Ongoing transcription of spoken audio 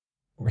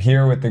We're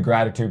here with the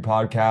Gratitude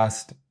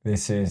Podcast.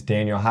 This is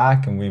Daniel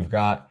Hack, and we've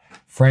got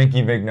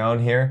Frankie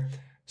Vignone here.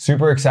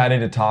 Super excited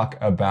to talk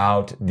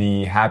about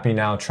the Happy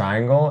Now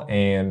Triangle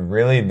and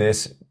really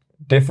this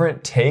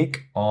different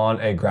take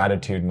on a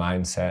gratitude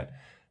mindset.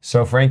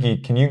 So Frankie,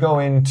 can you go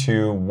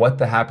into what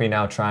the Happy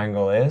Now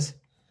Triangle is?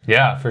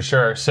 Yeah, for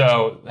sure.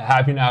 So the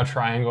Happy Now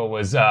Triangle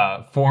was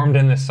formed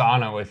in the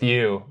sauna with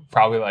you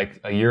probably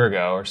like a year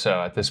ago or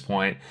so at this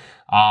point.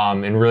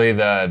 And really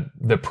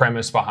the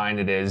premise behind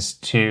it is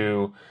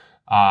to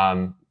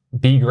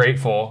be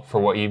grateful for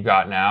what you've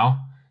got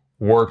now,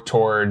 work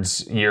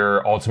towards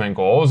your ultimate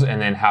goals,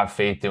 and then have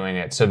faith doing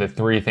it. So the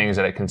three things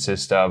that it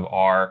consists of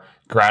are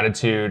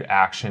gratitude,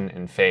 action,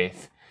 and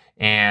faith.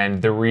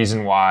 And the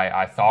reason why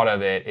I thought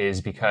of it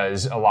is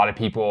because a lot of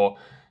people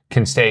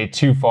can stay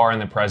too far in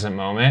the present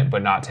moment,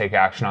 but not take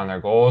action on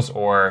their goals,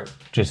 or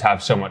just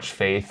have so much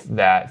faith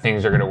that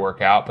things are going to work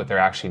out, but they're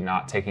actually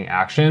not taking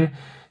action.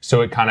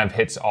 So it kind of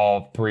hits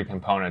all three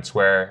components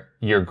where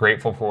you're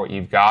grateful for what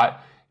you've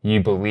got.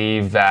 You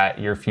believe that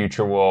your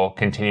future will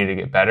continue to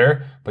get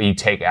better, but you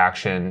take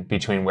action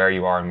between where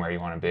you are and where you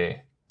want to be.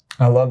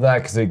 I love that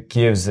because it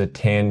gives a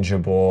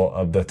tangible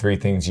of the three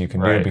things you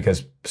can do,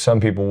 because some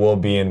people will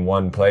be in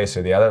one place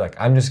or the other. Like,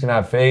 I'm just going to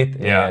have faith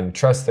and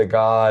trust that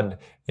God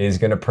is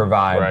going to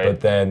provide, but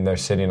then they're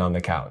sitting on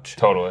the couch.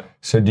 Totally.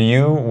 So do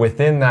you,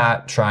 within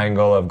that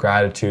triangle of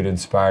gratitude,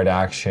 inspired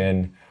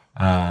action,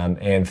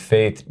 and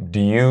faith, do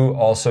you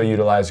also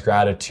utilize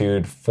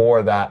gratitude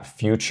for that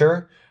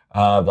future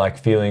of like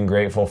feeling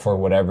grateful for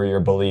whatever you're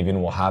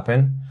believing will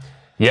happen?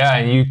 Yeah,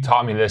 and you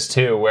taught me this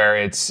too, where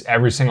it's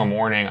every single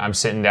morning I'm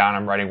sitting down,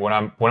 I'm writing what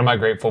am I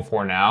grateful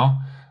for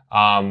now?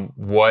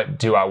 What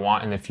do I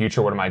want in the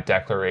future? What are my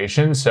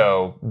declarations?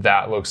 So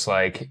that looks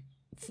like,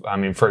 I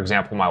mean, for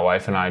example, my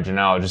wife and I,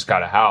 Janelle, just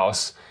got a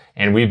house.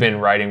 And we've been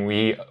writing,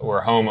 we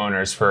were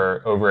homeowners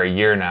for over a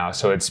year now.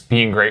 So it's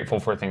being grateful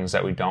for things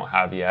that we don't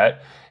have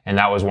yet. And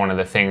that was one of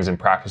the things and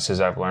practices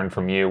I've learned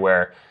from you,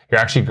 where you're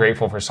actually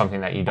grateful for something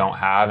that you don't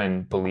have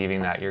and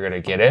believing that you're going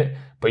to get it.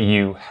 But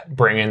you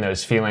bring in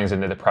those feelings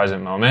into the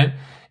present moment,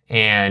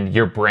 and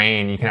your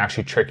brain, you can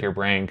actually trick your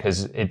brain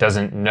because it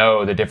doesn't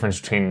know the difference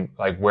between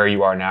like where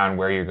you are now and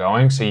where you're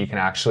going. So you can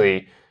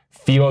actually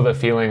feel the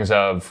feelings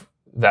of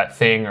that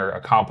thing or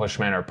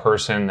accomplishment or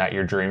person that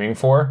you're dreaming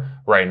for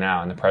right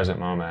now in the present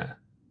moment.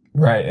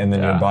 Right. And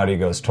then your body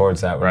goes towards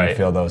that when you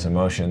feel those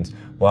emotions.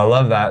 Well, I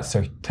love that.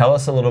 So tell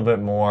us a little bit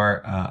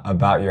more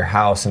about your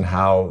house and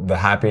how the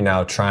Happy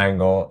Now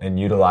Triangle and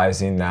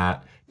utilizing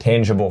that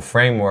tangible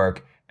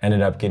framework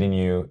ended up getting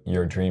you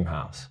your dream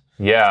house.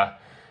 Yeah.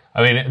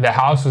 I mean, the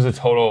house was a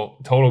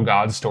total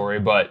God story,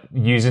 but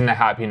using the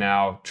Happy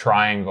Now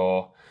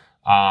Triangle,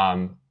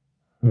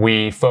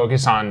 we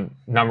focus on,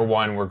 number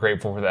one, we're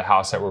grateful for the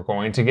house that we're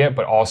going to get,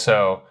 but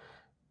also,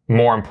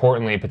 more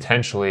importantly,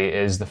 potentially,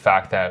 is the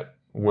fact that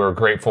we're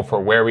grateful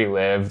for where we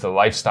live, the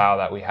lifestyle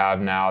that we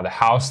have now, the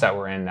house that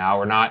we're in now.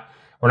 We're not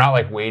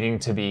like waiting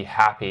to be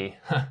happy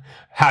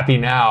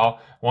now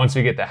once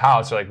we get the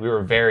house. Like, we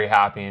were very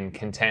happy and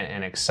content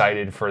and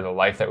excited for the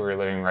life that we were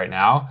living right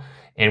now.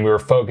 And we were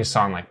focused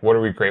on like, what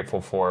are we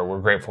grateful for?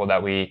 We're grateful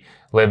that we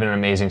live in an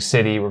amazing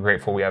city. We're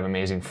grateful we have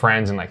amazing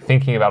friends, and like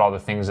thinking about all the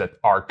things that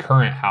our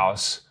current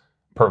house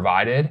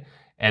provided.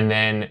 And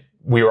then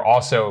we were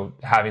also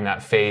having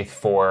that faith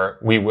for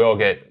we will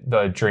get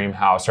the dream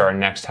house or our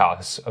next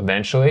house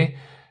eventually.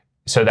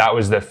 So that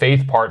was the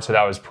faith part. So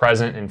that was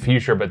present and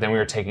future, but then we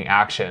were taking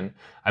action.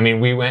 I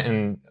mean, we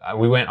went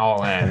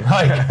all in.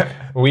 Like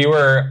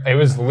it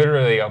was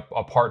literally a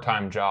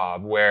part-time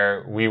job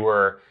where we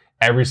were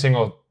every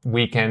single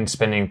weekend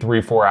spending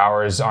 3-4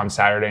 hours on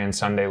Saturday and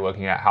Sunday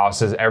looking at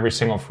houses. Every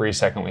single free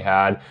second we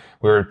had,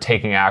 we were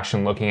taking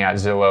action, looking at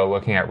Zillow,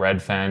 looking at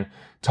Redfin,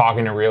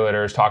 talking to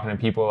realtors, talking to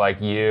people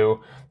like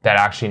you that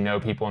actually know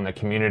people in the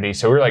community.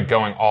 So we were like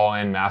going all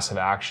in, massive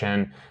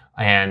action.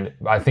 And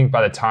I think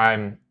by the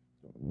time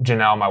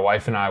Janelle, my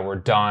wife, and I were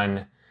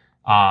done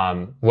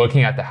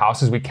looking at the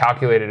houses, we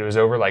calculated it was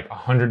over like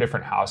 100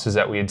 different houses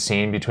that we had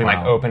seen between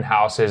like open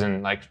houses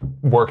and like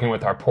working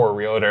with our poor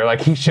realtor.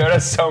 Like, he showed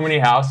us so many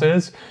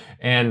houses,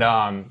 and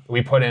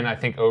we put in, I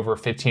think, over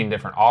 15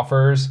 different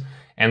offers.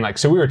 And like,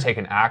 so we were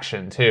taking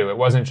action too. It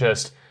wasn't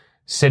just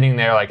sitting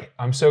there like,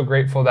 I'm so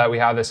grateful that we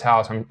have this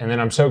house, and then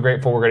I'm so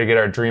grateful we're going to get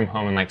our dream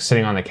home, and like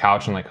sitting on the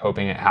couch and like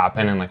hoping it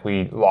happened, and like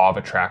we law of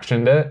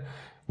attraction it.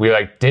 We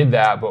like did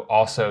that, but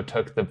also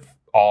took the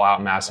all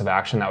out massive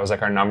action. That was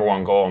like our number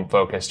one goal and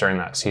focus during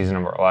that season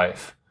of our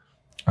life.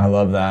 I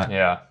love that.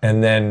 Yeah.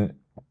 And then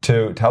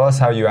to tell us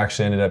how you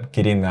actually ended up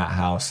getting that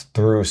house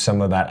through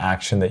some of that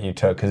action that you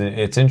took. Because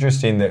it's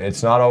interesting that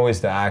it's not always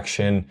the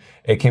action.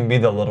 It can be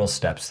the little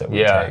steps that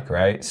we take,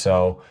 right?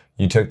 So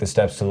you took the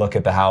steps to look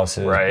at the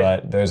houses,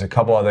 but there's a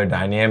couple other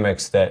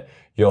dynamics that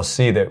you'll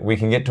see that we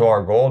can get to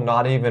our goal,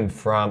 not even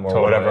from,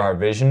 or whatever our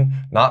vision,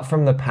 not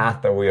from the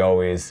path that we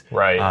always,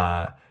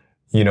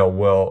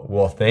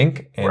 will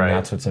think. And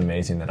that's what's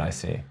amazing that I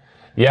see.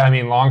 Yeah, I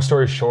mean, long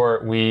story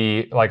short,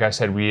 like I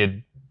said, we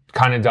had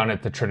kind of done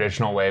it the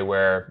traditional way,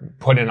 where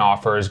put in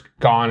offers,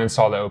 gone and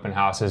saw the open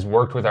houses,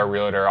 worked with our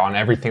realtor on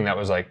everything that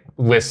was like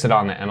listed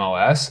on the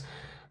MLS.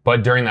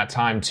 But during that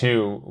time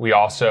too, we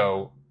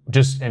also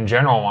just in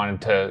general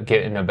wanted to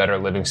get in a better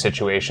living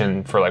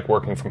situation for like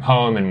working from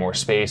home and more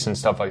space and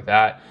stuff like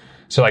that.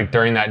 So like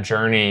during that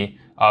journey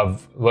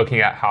of looking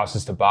at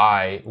houses to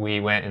buy,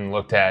 we went and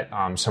looked at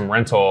some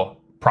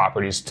rental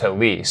properties to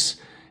lease.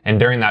 And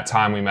during that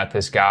time, we met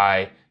this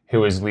guy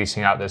who was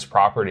leasing out this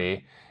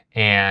property.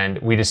 And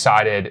we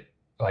decided,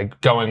 like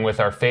going with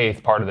our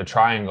faith, part of the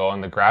triangle,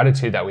 and the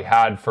gratitude that we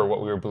had for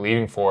what we were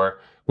believing for,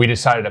 we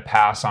decided to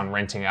pass on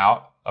renting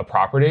out a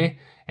property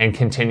and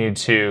continue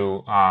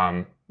to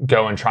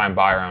go and try and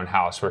buy our own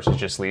house versus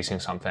just leasing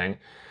something.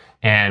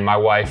 And my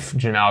wife,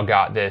 Janelle,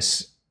 got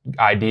this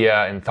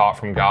idea and thought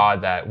from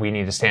God that we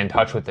need to stay in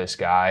touch with this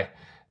guy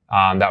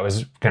that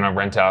was going to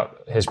rent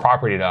out his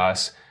property to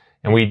us.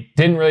 And we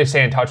didn't really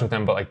stay in touch with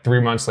him, but like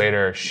 3 months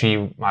later,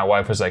 my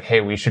wife was like,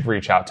 hey, we should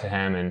reach out to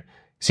him and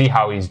see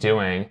how he's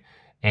doing.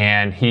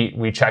 And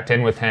we checked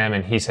in with him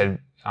and he said,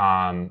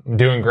 I'm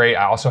doing great.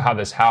 I also have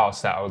this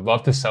house that I would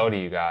love to sell to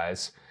you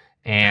guys.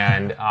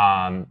 And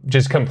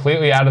just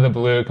completely out of the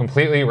blue,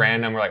 completely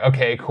random. We're like,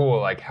 okay, cool.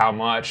 Like how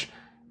much?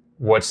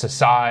 What's the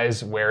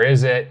size? Where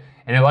is it?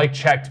 And it like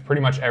checked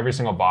pretty much every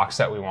single box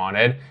that we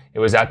wanted. It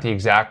was at the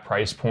exact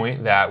price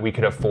point that we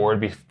could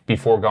afford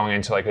before going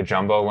into like a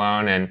jumbo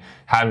loan and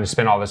having to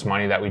spend all this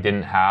money that we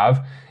didn't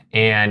have.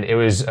 And it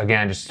was,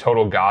 again, just a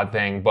total God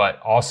thing, but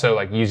also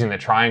like using the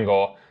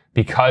triangle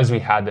because we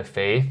had the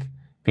faith,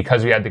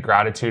 because we had the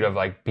gratitude of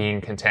like being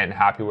content and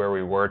happy where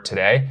we were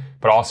today,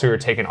 but also we were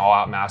taking all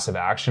out massive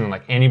action.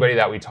 Like anybody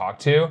that we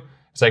talked to,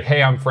 it's like,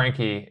 hey, I'm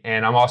Frankie,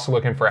 and I'm also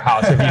looking for a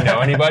house if you know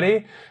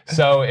anybody.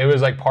 So it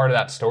was like part of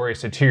that story.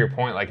 So to your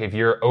point, like if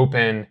you're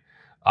open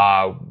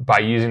by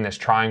using this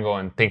triangle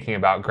and thinking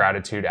about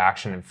gratitude,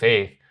 action, and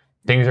faith,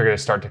 things are going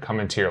to start to come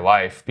into your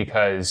life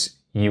because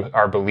you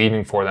are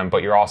believing for them,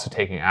 but you're also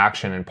taking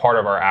action. And part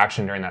of our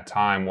action during that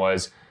time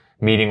was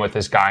meeting with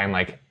this guy and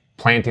like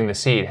planting the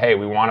seed. Hey,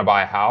 we want to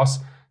buy a house.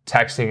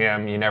 Texting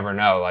him, you never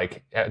know.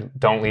 Like,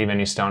 don't leave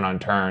any stone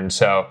unturned.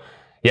 So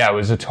yeah, it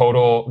was a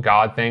total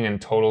God thing and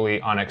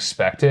totally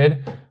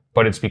unexpected,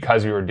 but it's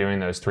because we were doing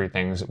those three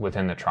things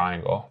within the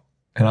triangle.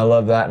 And I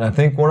love that. And I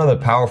think one of the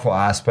powerful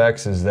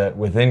aspects is that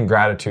within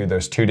gratitude,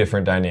 there's two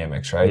different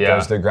dynamics, right? Yeah.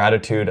 There's the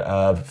gratitude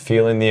of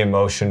feeling the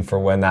emotion for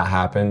when that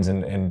happens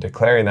and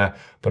declaring that,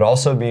 but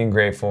also being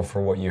grateful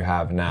for what you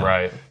have now.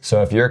 Right.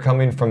 So if you're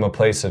coming from a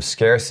place of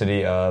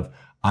scarcity of,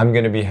 I'm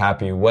going to be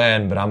happy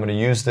when, but I'm going to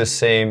use this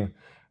same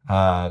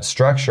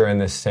structure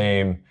and this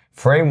same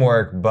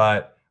framework,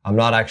 but I'm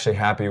not actually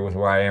happy with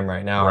where I am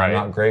right now. Right. I'm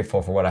not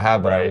grateful for what I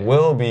have, but I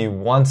will be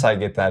once I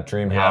get that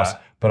dream house.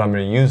 But I'm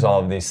going to use all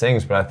of these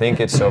things. But I think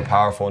it's so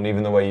powerful. And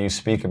even the way you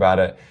speak about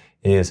it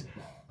is,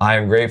 I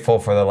am grateful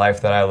for the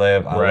life that I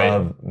live. I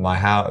love my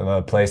house,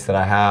 the place that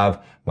I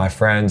have, my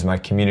friends, my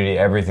community,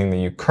 everything that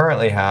you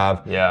currently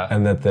have. Yeah.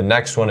 And that the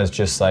next one is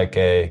just like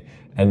a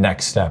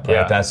next step, right?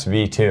 Yeah. That's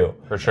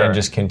V2. For sure. And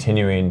just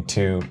continuing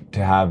to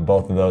have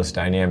both of those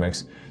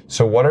dynamics.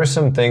 So what are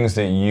some things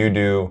that you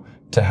do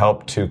to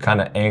help to kind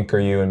of anchor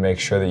you and make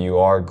sure that you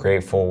are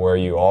grateful where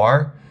you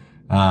are?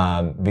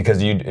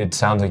 Because it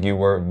sounds like you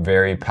were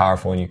very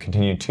powerful and you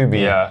continue to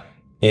be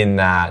in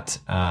that,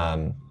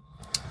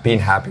 being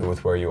happy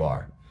with where you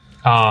are.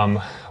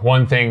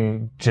 One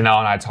thing Janelle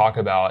and I talk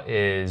about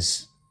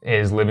is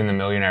living the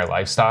millionaire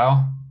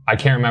lifestyle. I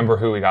can't remember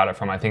who we got it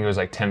from. I think it was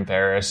like Tim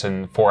Ferriss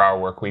and 4 Hour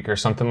Work Week or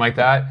something like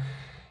that.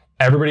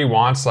 Everybody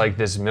wants like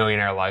this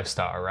millionaire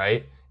lifestyle,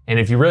 right? And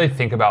if you really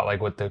think about like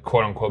what the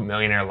quote unquote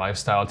millionaire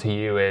lifestyle to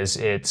you is,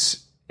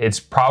 it's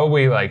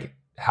probably like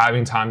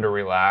having time to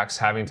relax,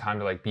 having time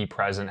to like be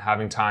present,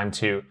 having time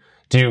to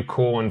do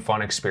cool and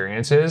fun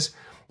experiences.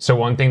 So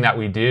one thing that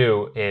we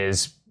do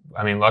is,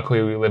 I mean,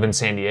 luckily we live in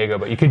San Diego,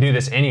 but you could do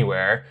this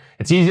anywhere.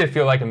 It's easy to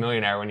feel like a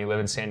millionaire when you live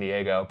in San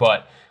Diego,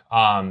 but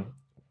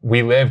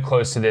we live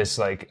close to this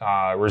like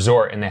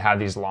resort, and they have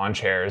these lawn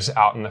chairs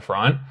out in the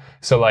front.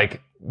 So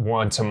like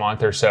once a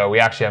month or so, we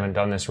actually haven't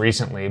done this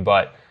recently,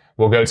 but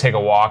we'll go take a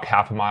walk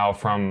half a mile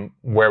from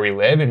where we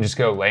live and just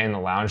go lay in the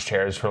lounge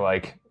chairs for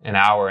like an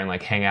hour and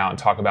like hang out and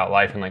talk about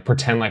life and like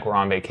pretend like we're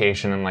on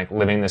vacation and like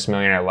living this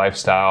millionaire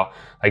lifestyle,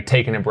 like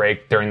taking a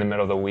break during the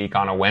middle of the week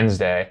on a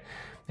Wednesday.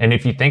 And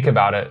if you think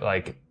about it,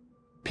 like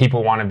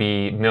people want to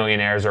be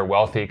millionaires or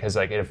wealthy because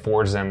like it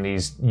affords them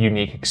these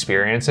unique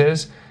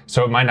experiences.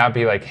 So it might not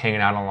be like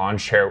hanging out on a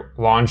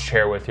lounge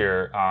chair with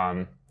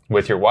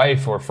your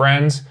wife or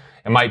friends.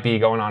 It might be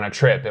going on a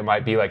trip. It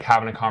might be like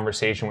having a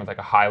conversation with like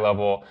a high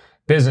level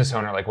business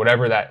owner, like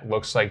whatever that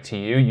looks like to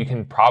you, you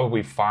can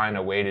probably find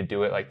a way to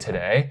do it like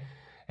today.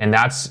 And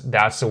that's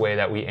the way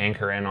that we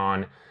anchor in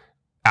on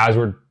as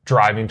we're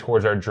driving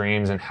towards our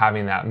dreams and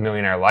having that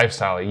millionaire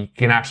lifestyle. You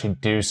can actually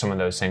do some of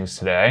those things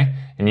today,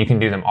 and you can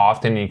do them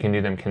often, you can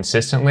do them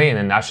consistently, and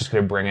then that's just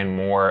going to bring in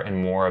more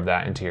and more of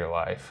that into your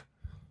life.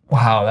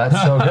 Wow,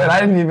 that's so good. I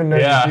didn't even know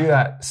you do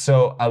that.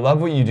 So I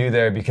love what you do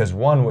there because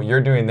one, what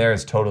you're doing there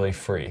is totally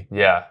free.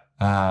 Yeah.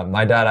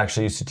 my dad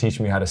actually used to teach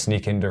me how to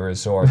sneak into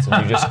resorts.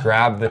 And you just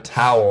grab the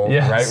towel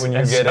right when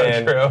you get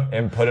in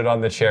and put it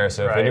on the chair.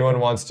 So if anyone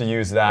wants to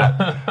use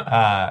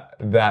that,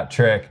 that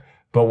trick.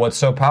 But what's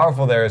so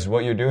powerful there is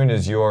what you're doing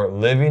is you're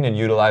living and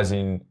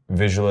utilizing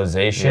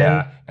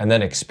visualization and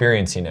then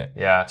experiencing it.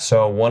 Yeah.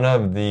 So one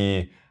of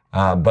the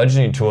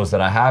budgeting tools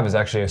that I have is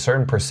actually a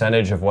certain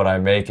percentage of what I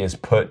make is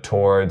put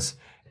towards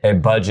a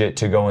budget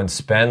to go and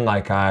spend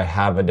like I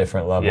have a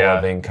different level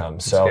of income.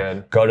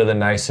 So go to the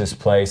nicest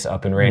place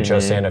up in Rancho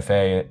Santa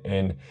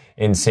Fe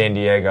in San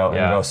Diego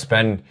and go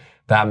spend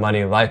that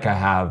money like I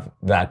have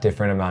that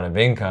different amount of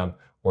income.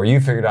 Or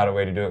you figured out a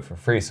way to do it for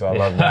free, so I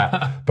love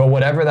that. But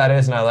whatever that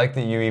is, and I like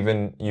that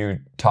you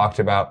talked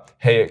about,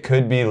 hey, it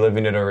could be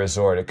living at a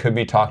resort, it could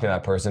be talking to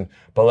that person,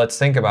 but let's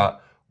think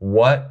about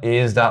what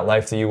is that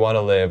life that you want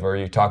to live, or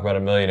you talk about a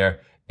millionaire,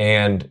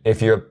 and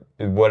if you're,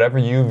 whatever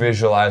you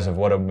visualize of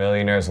what a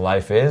millionaire's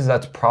life is,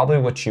 that's probably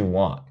what you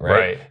want,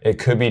 right? It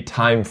could be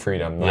time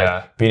freedom,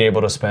 like being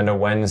able to spend a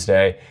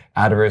Wednesday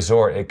at a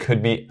resort. It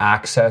could be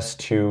access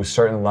to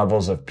certain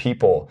levels of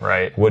people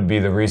would be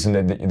the reason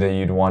that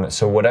you'd want it.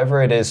 So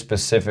whatever it is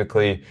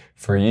specifically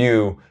for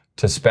you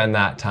to spend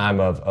that time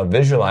of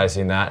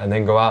visualizing that and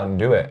then go out and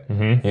do it.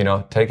 You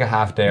know, take a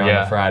half day on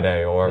a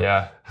Friday or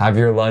have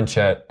your lunch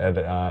at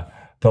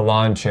the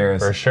lawn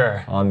chairs for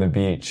sure on the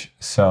beach.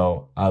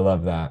 So I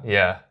love that.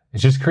 Yeah.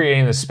 It's just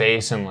creating the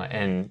space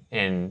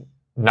and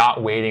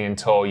not waiting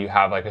until you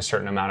have like a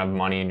certain amount of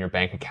money in your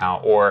bank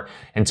account or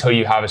until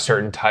you have a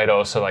certain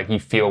title. So like you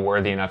feel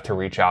worthy enough to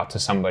reach out to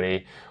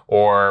somebody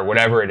or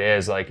whatever it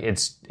is. Like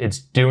it's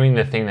doing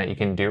the thing that you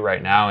can do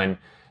right now. And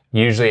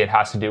usually it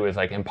has to do with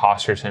like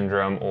imposter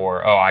syndrome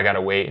or, oh, I got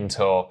to wait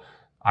until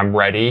I'm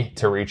ready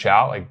to reach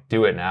out. Like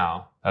do it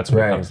now. That's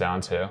what it comes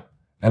down to.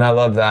 And I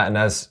love that. And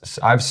as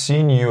I've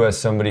seen you as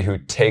somebody who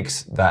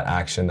takes that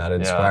action, that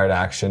inspired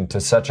action to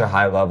such a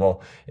high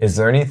level, is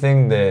there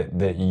anything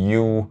that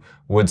you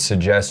would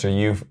suggest or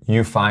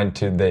you find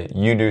that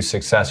you do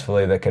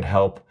successfully that could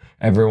help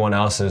everyone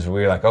else as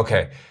we're like,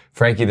 okay,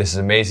 Frankie, this is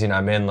amazing.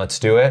 I'm in. Let's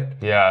do it.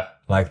 Yeah.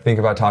 Like think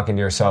about talking to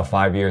yourself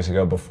 5 years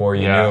ago before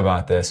you knew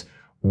about this.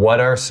 What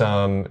are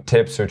some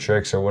tips or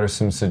tricks or what are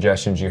some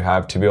suggestions you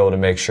have to be able to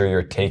make sure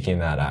you're taking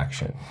that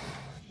action?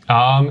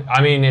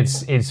 I mean,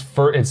 it's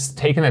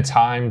taking the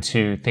time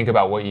to think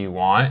about what you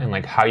want and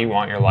like how you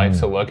want your life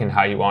to look and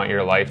how you want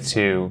your life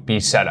to be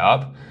set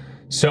up.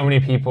 So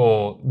many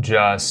people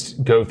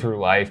just go through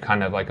life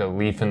kind of like a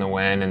leaf in the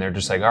wind and they're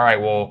just like, all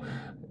right, well,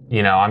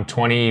 you know, I'm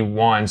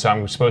 21, so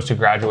I'm supposed to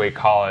graduate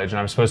college and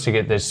I'm supposed to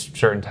get this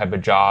certain type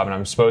of job and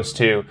I'm supposed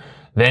to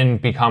then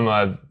become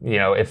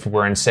if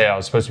we're in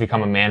sales, supposed to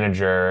become a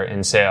manager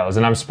in sales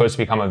and I'm supposed to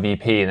become a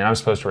VP and then I'm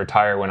supposed to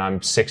retire when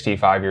I'm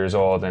 65 years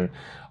old and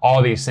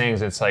all these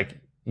things. It's like,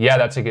 yeah,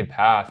 that's a good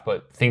path,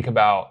 but think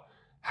about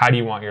how do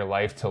you want your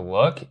life to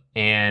look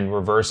and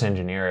reverse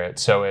engineer it.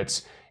 So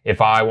it's, if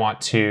I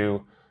want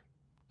to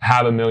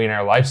have a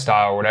millionaire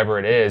lifestyle or whatever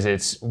it is,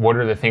 it's what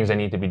are the things I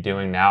need to be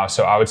doing now?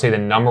 So I would say the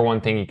number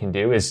one thing you can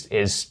do is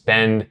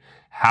spend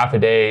half a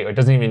day, it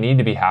doesn't even need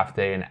to be half a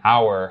day, an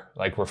hour,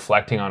 like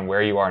reflecting on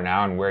where you are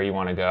now and where you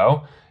want to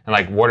go. And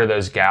like, what are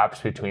those gaps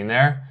between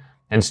there?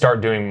 And start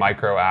doing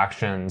micro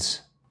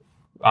actions,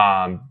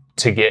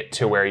 to get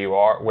to where you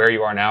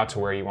are now to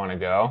where you want to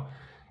go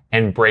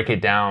and break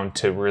it down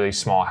to really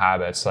small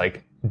habits.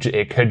 Like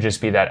it could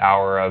just be that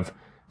hour of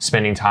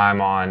spending time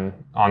on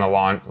the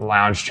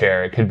lounge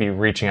chair. It could be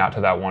reaching out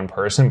to that one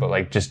person, but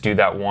like just do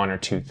that one or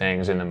two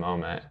things in the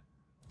moment.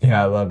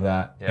 Yeah, I love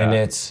that. Yeah. And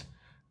it's,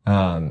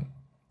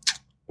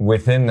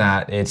 within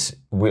that,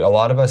 a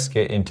lot of us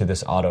get into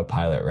this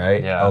autopilot,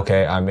 right? Yeah.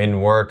 Okay, I'm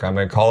in work, I'm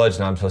in college,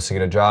 now I'm supposed to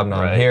get a job,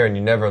 now I'm here, and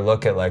you never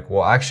look at like,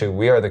 well, actually,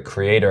 we are the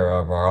creator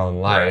of our own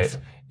life,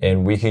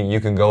 and you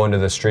can go into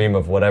the stream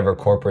of whatever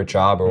corporate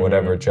job or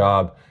whatever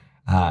job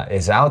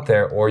is out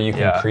there, or you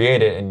can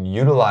create it and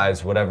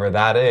utilize whatever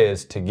that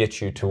is to get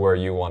you to where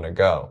you want to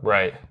go.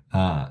 Right.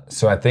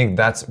 So I think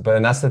that's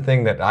the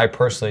thing that I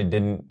personally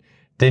didn't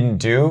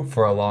do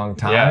for a long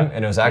time.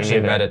 And it was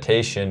actually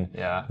meditation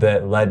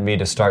that led me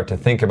to start to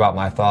think about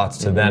my thoughts,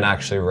 to then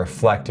actually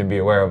reflect and be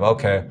aware of,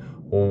 okay,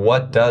 well,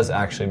 what does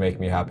actually make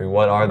me happy?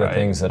 What are the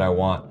things that I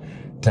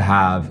want to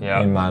have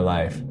in my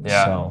life?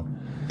 Yeah. So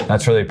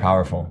that's really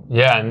powerful.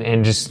 Yeah.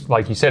 And just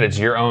like you said, it's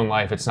your own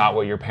life. It's not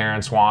what your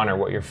parents want or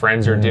what your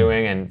friends are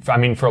doing. And I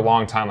mean, for a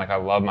long time, like I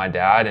love my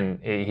dad and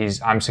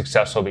I'm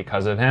successful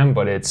because of him,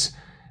 but it's,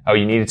 oh,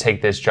 you need to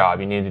take this job.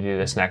 You need to do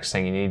this next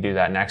thing. You need to do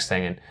that next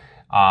thing. And,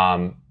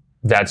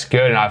 that's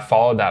good. And I've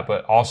followed that,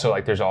 but also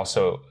like there's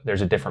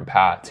a different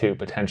path too,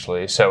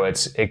 potentially. So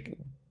it's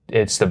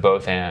the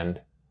both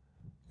and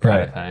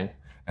kind of thing.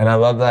 And I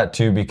love that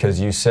too, because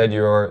you said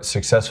you're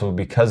successful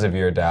because of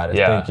your dad.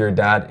 I think your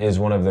dad is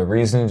one of the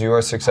reasons you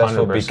are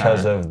successful 100%.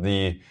 Because of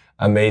the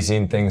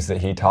amazing things that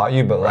he taught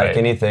you, but like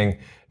anything,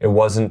 it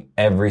wasn't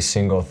every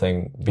single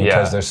thing,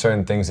 because there's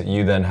certain things that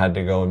you then had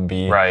to go and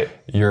be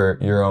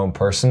your own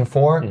person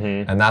for.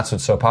 And that's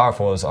what's so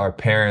powerful, is our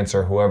parents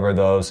or whoever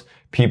those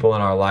people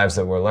in our lives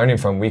that we're learning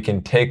from, we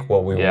can take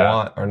what we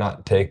want, or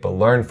not take, but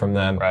learn from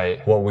them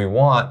what we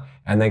want,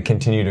 and then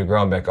continue to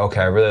grow and be like,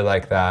 okay, I really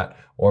like that.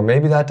 Or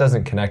maybe that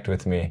doesn't connect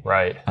with me.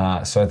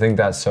 So I think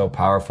that's so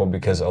powerful,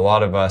 because a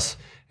lot of us,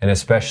 and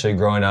especially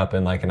growing up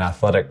in like an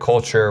athletic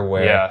culture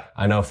where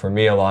I know for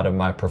me, a lot of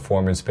my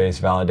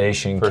performance-based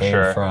validation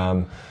came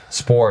from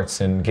sports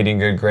and getting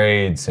good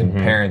grades and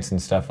parents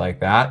and stuff like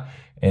that.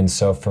 And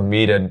so for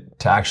me to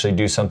actually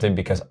do something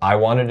because I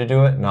wanted to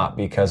do it, not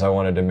because I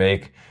wanted to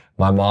make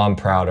my mom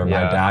proud or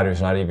my dad,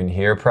 who's not even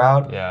here,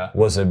 proud,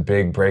 was a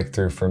big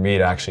breakthrough for me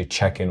to actually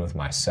check in with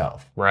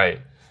myself.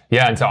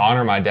 Yeah, and to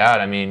honor my dad,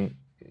 I mean,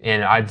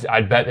 and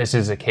I'd bet this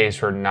is the case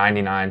for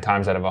 99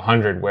 times out of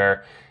 100,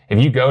 where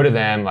if you go to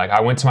them, like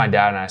I went to my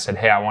dad and I said,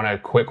 hey, I want to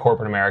quit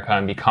corporate America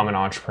and become an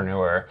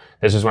entrepreneur.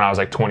 This was when I was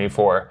like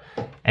 24.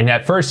 And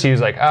at first he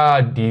was like,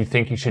 do you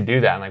think you should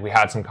do that? And like we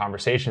had some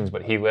conversations,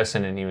 but he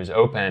listened and he was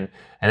open.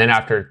 And then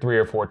after 3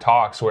 or 4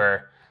 talks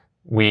where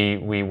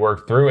we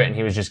worked through it and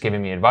he was just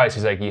giving me advice,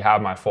 he's like, you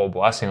have my full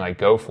blessing, like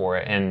go for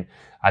it. And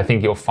I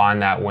think you'll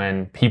find that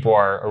when people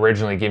are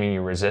originally giving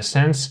you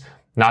resistance,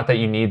 not that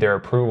you need their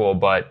approval,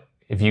 but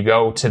if you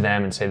go to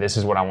them and say, this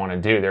is what I want to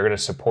do, they're going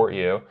to support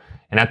you.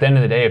 And at the end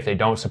of the day, if they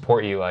don't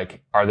support you,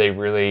 like,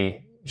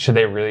 should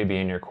they really be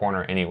in your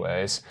corner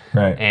anyways?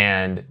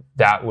 And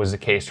that was the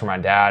case for my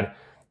dad.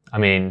 I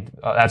mean,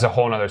 that's a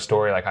whole nother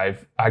story. Like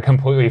I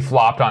completely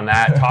flopped on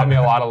that, taught me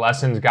a lot of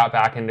lessons, got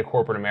back into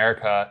corporate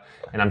America,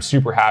 and I'm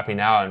super happy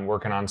now and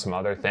working on some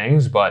other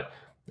things. But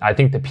I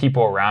think the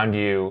people around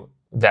you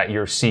that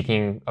you're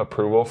seeking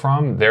approval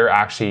from, they're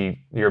actually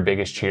your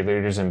biggest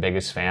cheerleaders and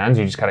biggest fans.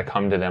 You just got to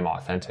come to them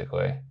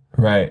authentically.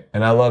 Right.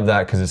 And I love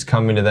that, because it's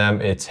coming to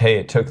them. It's, hey,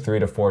 it took 3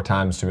 to 4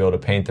 times to be able to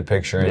paint the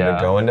picture and to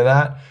go into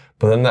that.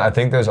 But then I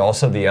think there's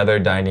also the other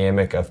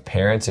dynamic of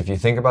parents. If you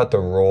think about the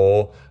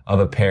role of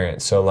a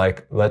parent, so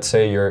like, let's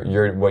say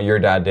what your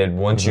dad did,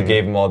 once you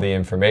gave him all the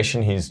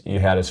information, you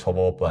had his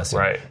full blessing.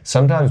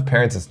 Sometimes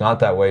parents, it's not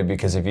that way,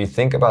 because if you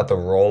think about the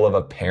role of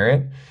a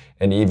parent,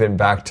 and even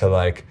back to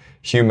like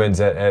humans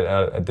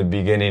at the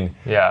beginning,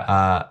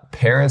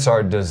 parents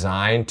are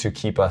designed to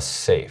keep us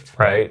safe,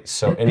 right?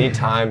 So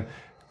anytime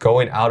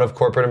going out of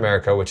corporate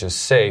America, which is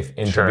safe,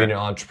 into being an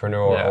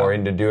entrepreneur or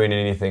into doing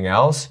anything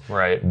else,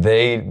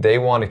 they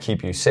want to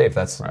keep you safe.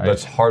 That's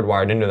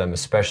hardwired into them,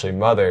 especially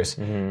mothers,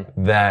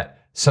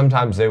 that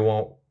sometimes they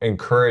won't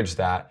encourage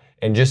that.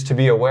 And just to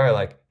be aware,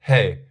 like,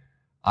 hey,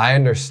 I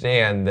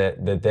understand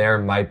that there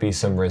might be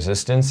some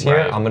resistance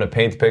here. I'm going to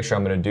paint the picture.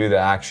 I'm going to do the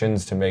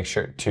actions to make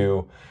sure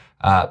to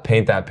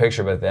paint that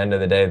picture. But at the end of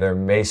the day, there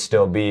may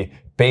still be,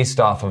 based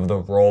off of the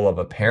role of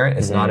a parent,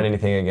 it's not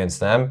anything against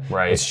them.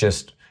 It's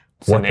just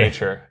it's the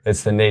nature.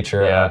 It's the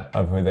nature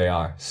of who they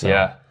are. So,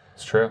 yeah,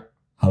 it's true.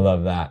 I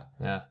love that.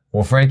 Yeah.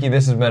 Well, Frankie,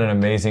 this has been an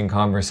amazing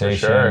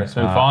conversation. For sure. It's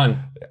been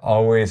fun.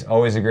 Always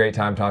a great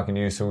time talking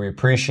to you. So we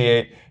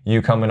appreciate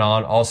you coming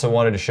on. Also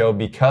wanted to show,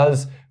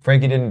 because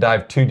Frankie didn't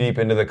dive too deep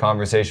into the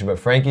conversation, but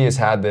Frankie has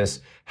had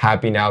this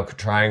happy now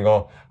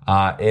triangle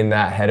in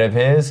that head of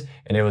his,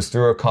 and it was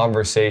through a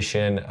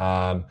conversation.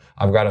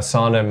 I've got a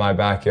sauna in my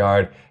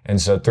backyard, and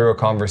so through a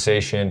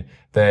conversation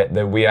that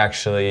we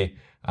actually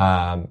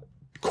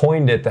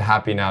coined it the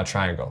Happy Now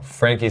Triangle.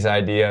 Frankie's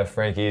idea,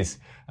 Frankie's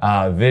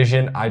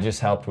vision. I just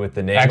helped with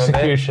the name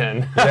execution.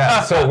 Of it.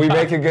 Yeah, so we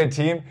make a good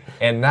team.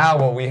 And now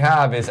what we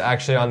have is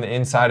actually on the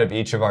inside of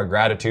each of our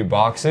gratitude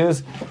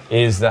boxes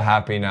is the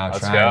Happy Now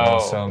Triangle.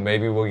 Go. So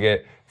maybe we'll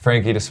get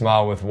Frankie to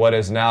smile with what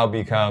has now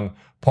become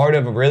part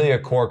of really a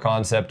core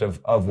concept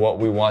of what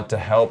we want to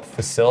help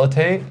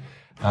facilitate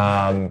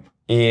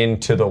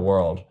into the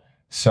world.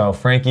 So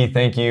Frankie,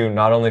 thank you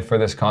not only for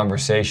this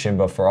conversation,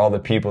 but for all the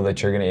people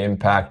that you're going to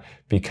impact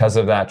because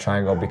of that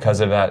triangle, because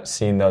of that,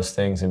 seeing those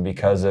things, and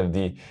because of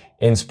the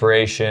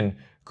inspiration,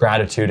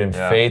 gratitude, and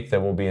faith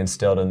that will be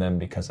instilled in them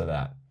because of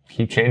that.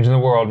 Keep changing the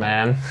world,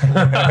 man.